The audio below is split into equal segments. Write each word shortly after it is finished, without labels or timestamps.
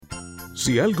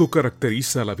Si algo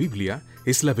caracteriza a la Biblia,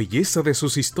 es la belleza de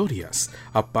sus historias,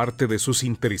 aparte de sus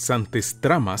interesantes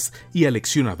tramas y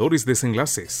aleccionadores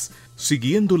desenlaces,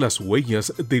 siguiendo las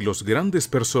huellas de los grandes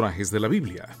personajes de la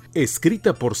Biblia,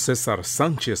 escrita por César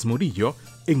Sánchez Murillo,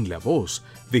 en la voz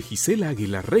de Gisela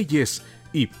Aguilar Reyes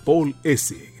y Paul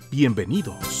S.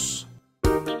 Bienvenidos.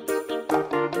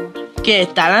 ¿Qué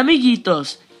tal,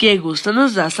 amiguitos? Qué gusto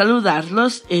nos da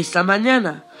saludarlos esta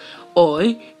mañana.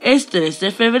 Hoy es 3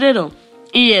 de febrero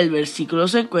y el versículo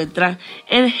se encuentra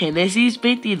en Génesis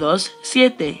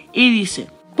 22:7 y dice: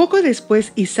 Poco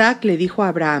después Isaac le dijo a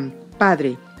Abraham: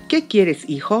 Padre, ¿qué quieres,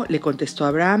 hijo? Le contestó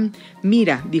Abraham.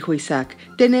 Mira, dijo Isaac,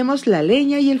 tenemos la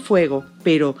leña y el fuego,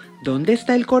 pero ¿dónde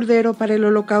está el cordero para el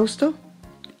holocausto?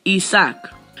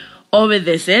 Isaac: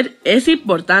 obedecer es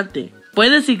importante.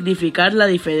 Puede significar la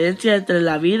diferencia entre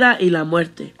la vida y la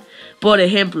muerte. Por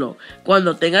ejemplo,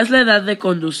 cuando tengas la edad de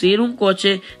conducir un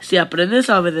coche, si aprendes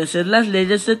a obedecer las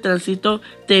leyes de tránsito,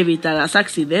 te evitarás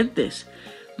accidentes.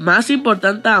 Más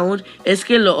importante aún es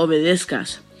que lo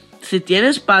obedezcas. Si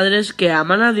tienes padres que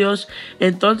aman a Dios,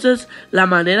 entonces la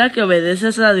manera que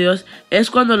obedeces a Dios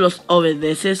es cuando los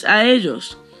obedeces a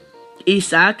ellos.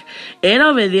 Isaac era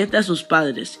obediente a sus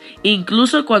padres,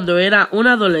 incluso cuando era un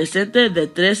adolescente de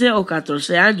 13 o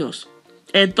 14 años.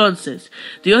 Entonces,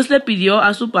 Dios le pidió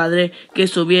a su padre que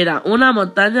subiera una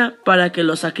montaña para que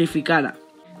lo sacrificara.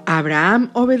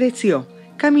 Abraham obedeció.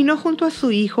 Caminó junto a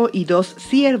su hijo y 2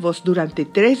 siervos durante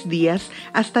 3 días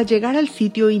hasta llegar al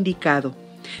sitio indicado.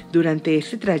 Durante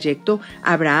ese trayecto,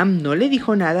 Abraham no le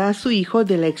dijo nada a su hijo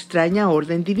de la extraña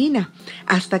orden divina.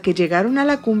 Hasta que llegaron a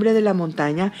la cumbre de la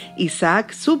montaña,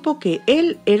 Isaac supo que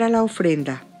él era la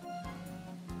ofrenda.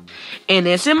 En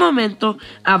ese momento,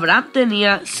 Abraham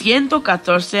tenía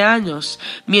 114 años,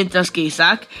 mientras que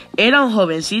Isaac era un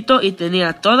jovencito y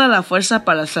tenía toda la fuerza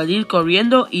para salir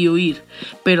corriendo y huir,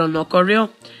 pero no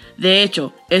corrió. De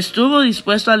hecho, estuvo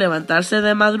dispuesto a levantarse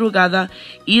de madrugada,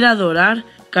 ir a adorar,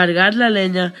 cargar la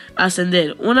leña,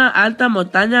 ascender una alta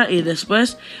montaña y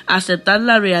después aceptar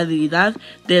la realidad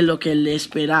de lo que le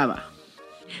esperaba.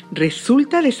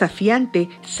 Resulta desafiante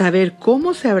saber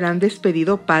cómo se habrán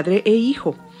despedido padre e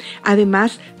hijo.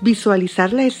 Además,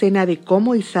 visualizar la escena de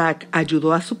cómo Isaac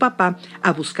ayudó a su papá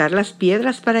a buscar las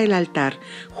piedras para el altar,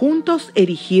 juntos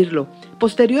erigirlo,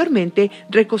 posteriormente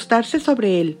recostarse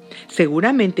sobre él.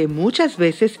 Seguramente muchas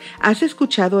veces has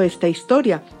escuchado esta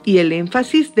historia y el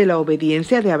énfasis de la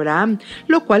obediencia de Abraham,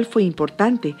 lo cual fue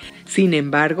importante. Sin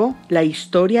embargo, la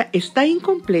historia está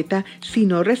incompleta si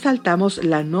no resaltamos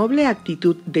la noble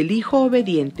actitud del hijo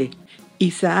obediente.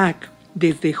 Isaac,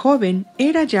 desde joven,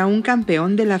 era ya un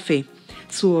campeón de la fe.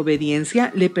 Su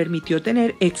obediencia le permitió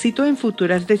tener éxito en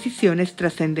futuras decisiones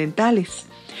trascendentales.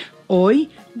 Hoy,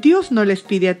 Dios no les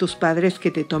pide a tus padres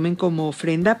que te tomen como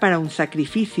ofrenda para un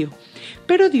sacrificio,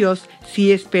 pero Dios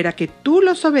sí espera que tú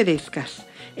los obedezcas.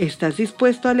 ¿Estás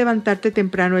dispuesto a levantarte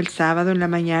temprano el sábado en la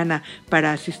mañana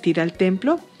para asistir al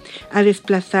templo? ¿A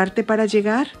desplazarte para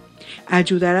llegar? ¿A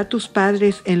ayudar a tus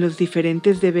padres en los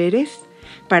diferentes deberes?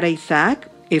 Para Isaac,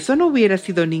 eso no hubiera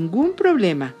sido ningún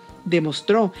problema.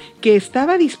 Demostró que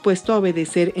estaba dispuesto a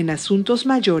obedecer en asuntos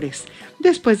mayores.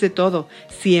 Después de todo,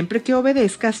 siempre que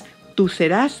obedezcas, tú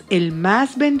serás el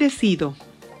más bendecido.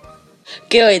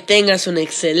 Que hoy tengas un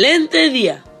excelente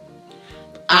día.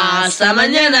 ¡Hasta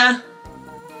mañana!